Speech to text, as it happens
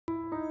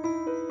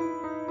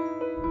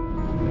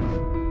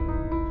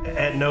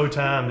At no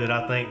time did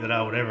I think that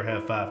I would ever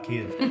have 5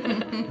 kids.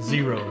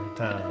 0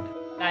 time.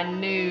 I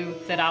knew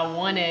that I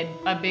wanted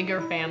a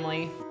bigger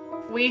family.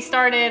 We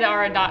started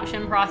our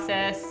adoption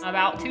process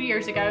about 2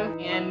 years ago,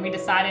 and we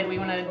decided we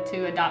wanted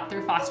to adopt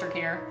through foster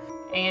care.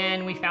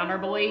 And we found our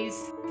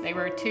boys. They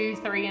were 2,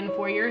 3, and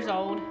 4 years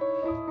old.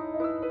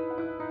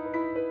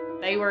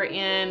 They were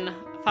in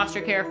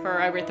foster care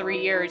for over 3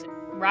 years.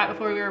 Right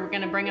before we were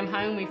gonna bring them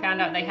home, we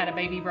found out they had a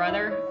baby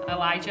brother,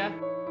 Elijah.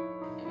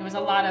 It was a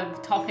lot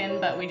of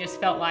talking, but we just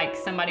felt like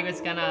somebody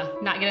was gonna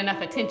not get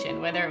enough attention,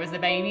 whether it was the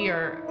baby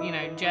or,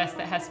 Jess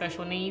that has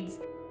special needs.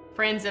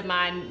 Friends of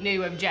mine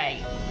knew of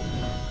Jay,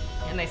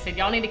 and they said,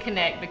 y'all need to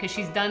connect because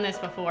she's done this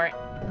before.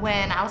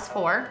 When I was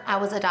 4, I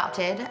was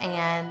adopted,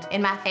 and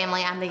in my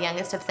family, I'm the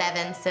youngest of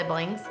 7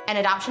 siblings, and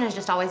adoption has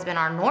just always been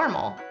our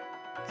normal.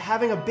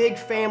 Having a big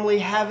family,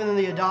 having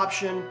the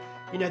adoption,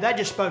 that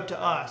just spoke to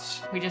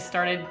us. We just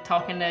started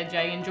talking to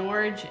Jay and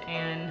George,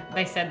 and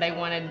they said they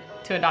wanted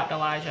to adopt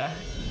Elijah.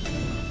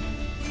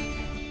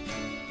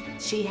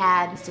 She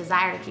had this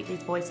desire to keep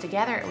these boys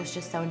together. It was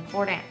just so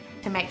important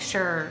to make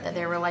sure that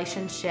their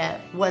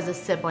relationship was a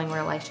sibling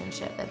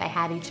relationship, that they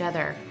had each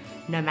other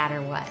no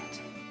matter what.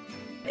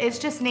 It's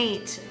just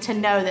neat to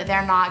know that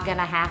they're not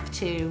gonna have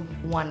to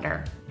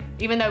wonder.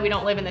 Even though we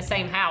don't live in the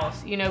same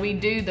house, we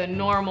do the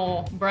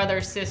normal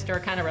brother-sister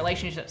kind of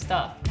relationship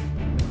stuff.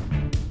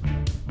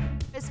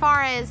 As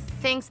far as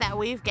things that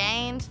we've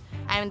gained,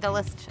 the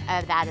list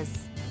of that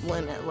is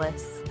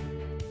limitless.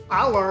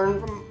 I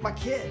learn from my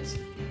kids.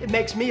 It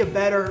makes me a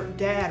better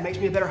dad, makes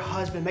me a better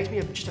husband, makes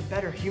me just a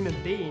better human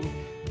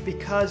being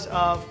because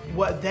of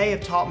what they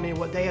have taught me,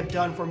 what they have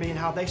done for me, and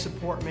how they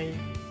support me.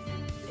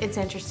 It's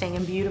interesting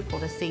and beautiful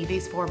to see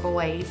these 4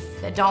 boys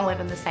that don't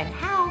live in the same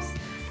house,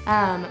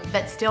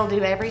 but still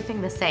do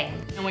everything the same.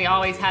 And we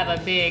always have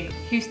a big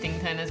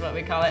Houstonton is what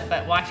we call it,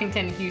 but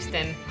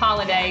Washington-Houston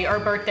holiday or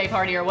birthday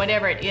party or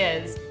whatever it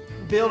is.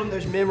 Building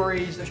those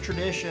memories, those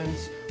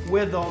traditions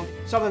with them,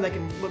 something they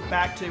can look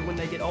back to when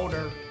they get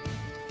older.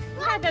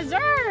 A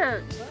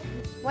dessert!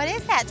 What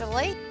is that,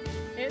 Julie?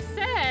 It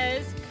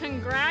says,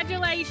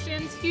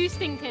 congratulations,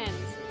 Houstongtons.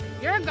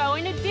 You're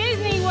going to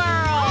Disney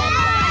World!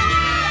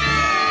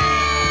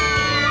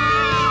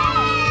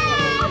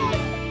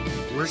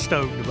 We're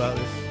stoked about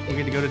this. We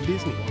get to go to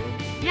Disney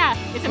World. Yeah,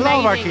 it's amazing. With all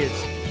of our kids.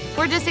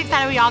 We're just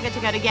excited we all get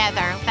to go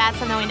together. That's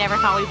something we never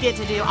thought we'd get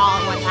to do all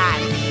at one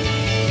time.